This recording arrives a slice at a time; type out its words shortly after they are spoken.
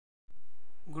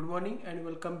Good morning and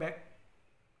welcome back.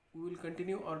 We will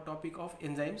continue our topic of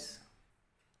enzymes.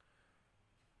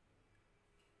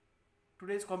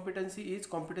 Today's competency is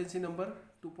competency number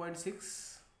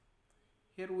 2.6.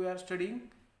 Here we are studying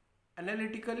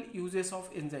analytical uses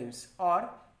of enzymes or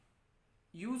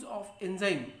use of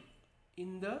enzyme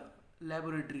in the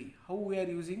laboratory. How we are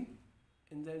using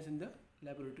enzymes in the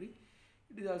laboratory.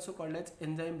 It is also called as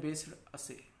enzyme based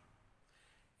assay.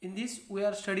 In this we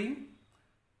are studying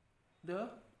the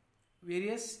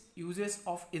various uses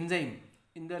of enzyme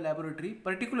in the laboratory,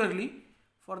 particularly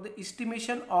for the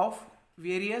estimation of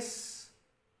various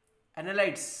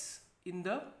analytes in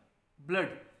the blood.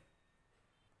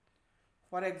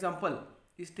 For example,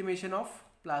 estimation of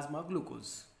plasma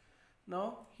glucose.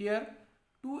 Now here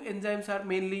two enzymes are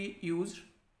mainly used.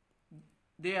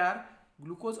 They are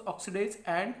glucose oxidase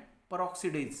and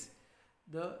peroxidase.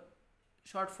 The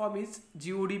short form is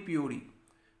GOD-POD.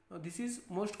 Now this is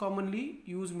most commonly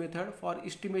used method for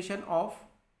estimation of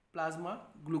plasma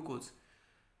glucose.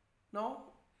 Now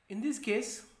in this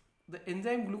case, the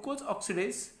enzyme glucose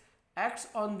oxidase acts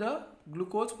on the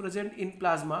glucose present in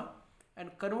plasma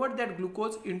and convert that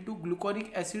glucose into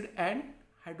gluconic acid and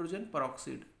hydrogen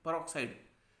peroxide.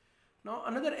 Now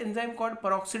another enzyme called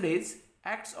peroxidase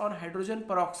acts on hydrogen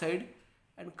peroxide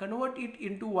and convert it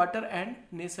into water and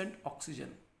nascent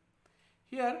oxygen.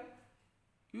 Here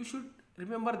you should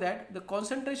remember that the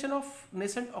concentration of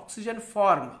nascent oxygen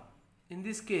formed in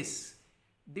this case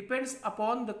depends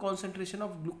upon the concentration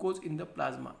of glucose in the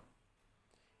plasma.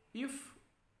 If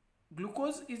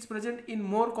glucose is present in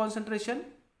more concentration,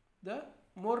 the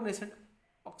more nascent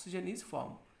oxygen is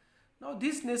formed. Now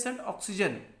this nascent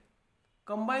oxygen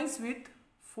combines with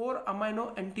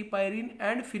 4-amino antipyrine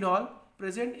and phenol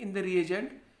present in the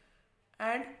reagent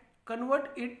and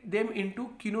convert them into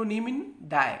quinoneamine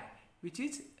dye, which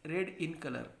is red in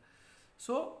color.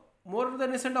 So more the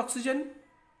nascent oxygen,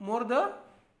 more the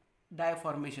dye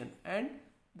formation, and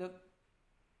the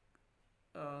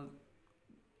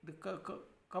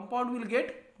compound will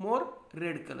get more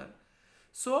red color.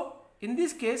 So in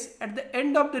this case, at the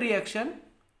end of the reaction,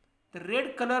 the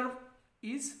red color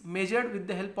is measured with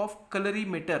the help of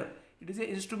colorimeter. It is an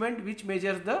instrument which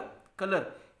measures the color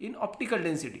in optical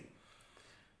density.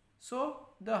 So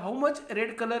the how much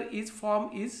red color is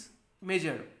formed is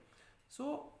measured.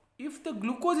 So if the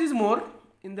glucose is more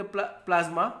in the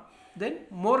plasma, then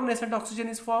more nascent oxygen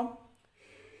is formed,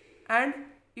 and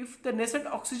if the nascent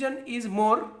oxygen is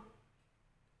more,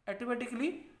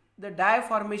 automatically the dye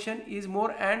formation is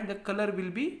more and the color will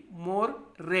be more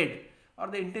red, or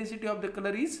the intensity of the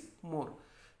color is more.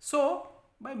 So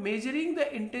by measuring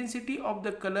the intensity of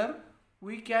the color,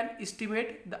 we can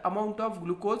estimate the amount of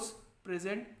glucose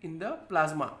present in the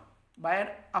plasma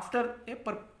after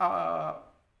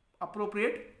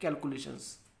appropriate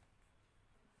calculations.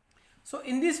 So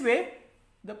in this way,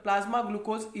 the plasma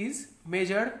glucose is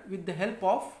measured with the help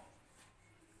of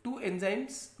two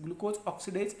enzymes, glucose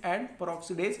oxidase and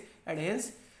peroxidase, and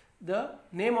hence the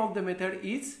name of the method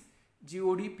is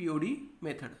GOD-POD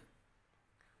method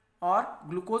or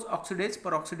glucose oxidase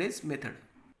peroxidase method.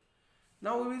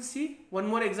 Now we will see one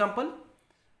more example,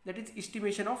 that is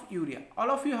estimation of urea.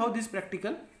 All of you have this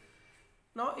practical.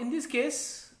 Now in this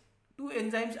case, two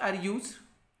enzymes are used.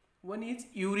 One is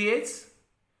urease.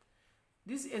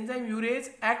 This enzyme urease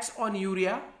acts on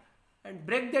urea and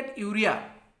break that urea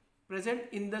present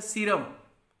in the serum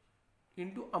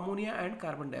into ammonia and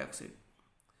carbon dioxide.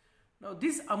 Now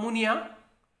this ammonia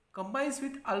combines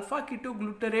with alpha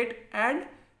ketoglutarate and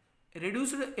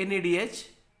reduced NADH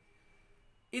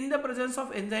in the presence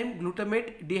of enzyme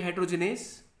glutamate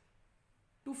dehydrogenase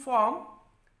to form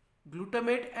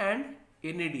glutamate and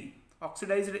NAD,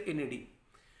 oxidized NAD.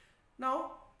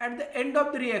 Now at the end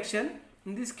of the reaction,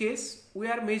 in this case we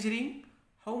are measuring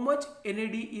how much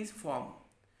NAD is formed.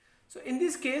 So in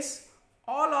this case,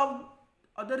 all of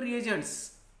other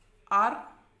reagents are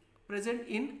present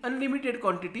in unlimited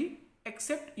quantity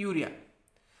except urea.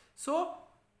 So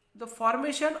the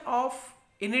formation of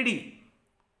NAD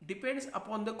depends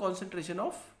upon the concentration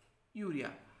of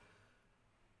urea.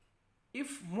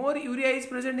 If more urea is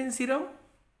present in serum,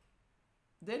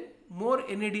 then more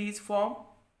NAD is formed.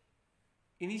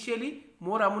 Initially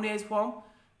more ammonia is formed,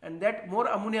 and that more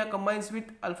ammonia combines with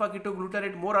alpha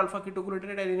ketoglutarate, more alpha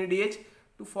ketoglutarate and NADH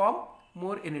to form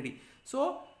more NAD.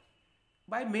 So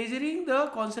by measuring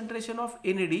the concentration of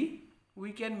NAD,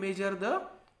 we can measure the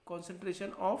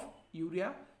concentration of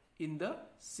urea in the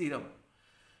serum.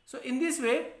 So in this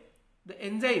way, the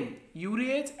enzyme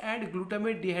urease and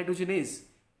glutamate dehydrogenase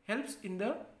helps in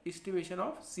the estimation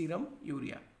of serum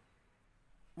urea.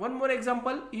 One more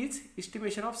example is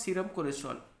estimation of serum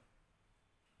cholesterol.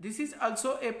 This is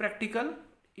also a practical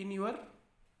in your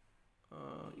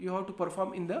you have to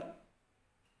perform in the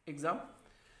exam.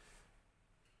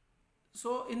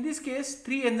 So in this case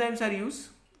 3 enzymes are used.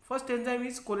 First enzyme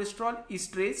is cholesterol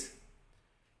esterase,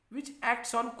 which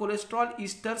acts on cholesterol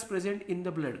esters present in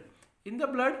the blood. In the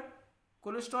blood,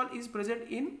 cholesterol is present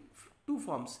in two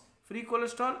forms, free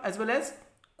cholesterol as well as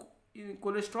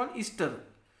cholesterol ester.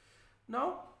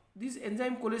 Now this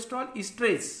enzyme cholesterol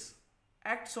esterase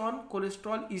acts on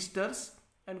cholesterol esters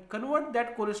and convert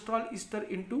that cholesterol ester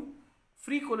into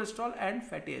free cholesterol and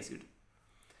fatty acid.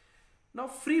 Now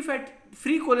free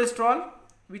cholesterol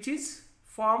which is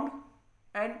formed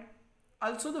and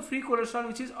also the free cholesterol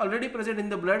which is already present in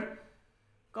the blood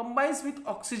combines with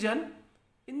oxygen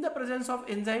in the presence of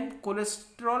enzyme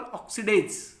cholesterol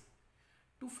oxidase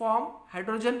to form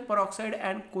hydrogen peroxide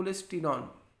and cholesterol.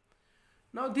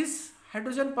 Now this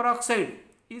hydrogen peroxide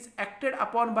is acted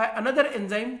upon by another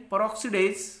enzyme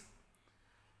peroxidase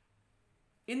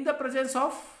in the presence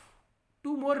of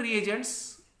two more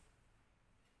reagents,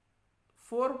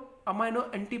 4-amino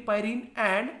antipyrine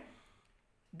and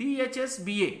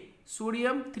DHSBA,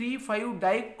 sodium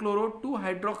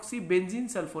 3,5-dichloro-2-hydroxybenzene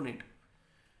sulfonate,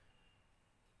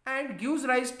 and gives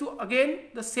rise to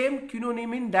again the same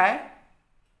quinoamine dye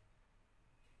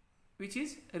which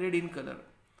is red in color.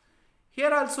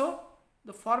 Here also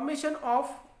the formation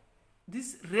of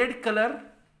this red color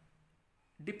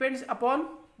depends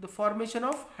upon the formation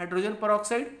of hydrogen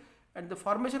peroxide, and the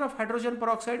formation of hydrogen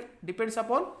peroxide depends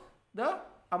upon the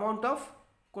amount of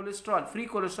cholesterol, free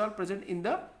cholesterol present in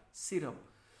the serum.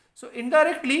 So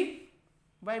indirectly,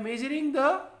 by measuring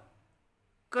the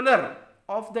color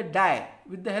of the dye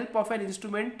with the help of an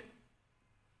instrument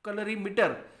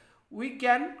colorimeter, we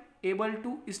can able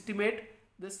to estimate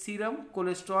the serum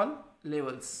cholesterol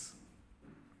levels.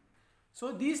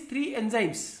 So these 3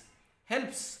 enzymes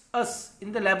helps us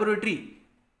in the laboratory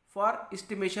for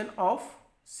estimation of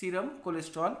serum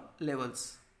cholesterol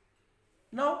levels.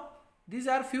 Now these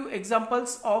are few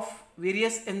examples of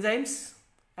various enzymes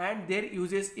and their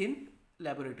uses in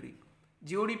laboratory.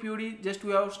 GOD, POD just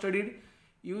we have studied,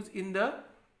 use in the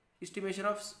estimation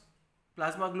of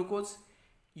plasma glucose.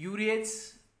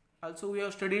 Ureates also we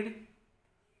have studied,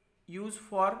 use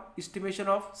for estimation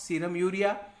of serum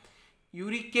urea.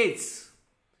 Uricase,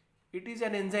 it is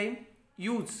an enzyme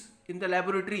used in the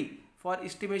laboratory for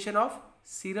estimation of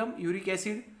serum uric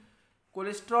acid.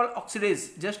 Cholesterol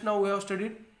oxidase, just now we have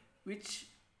studied, which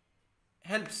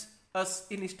helps us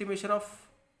in estimation of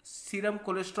serum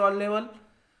cholesterol level.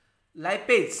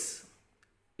 Lipase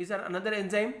is another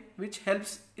enzyme which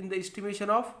helps in the estimation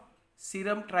of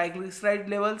serum triglyceride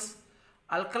levels.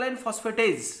 Alkaline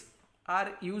phosphatase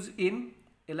are used in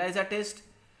ELISA test.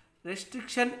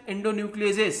 Restriction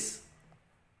endonucleases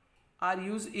are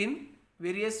used in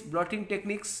various blotting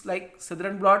techniques like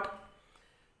Southern blot.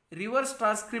 Reverse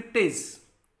transcriptase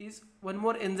is one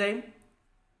more enzyme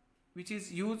which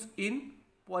is used in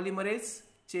polymerase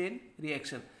chain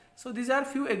reaction. So these are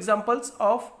few examples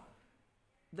of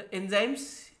the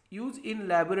enzymes used in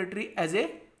laboratory as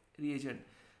a reagent.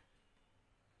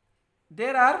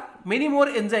 There are many more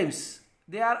enzymes.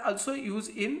 They are also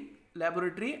used in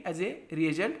laboratory as a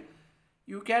reagent.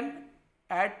 You can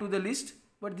add to the list,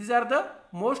 but these are the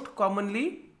most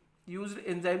commonly used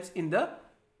enzymes in the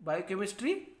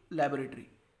biochemistry laboratory.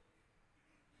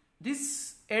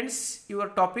 This ends your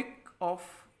topic of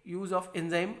use of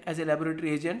enzyme as a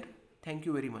laboratory agent. Thank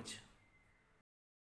you very much.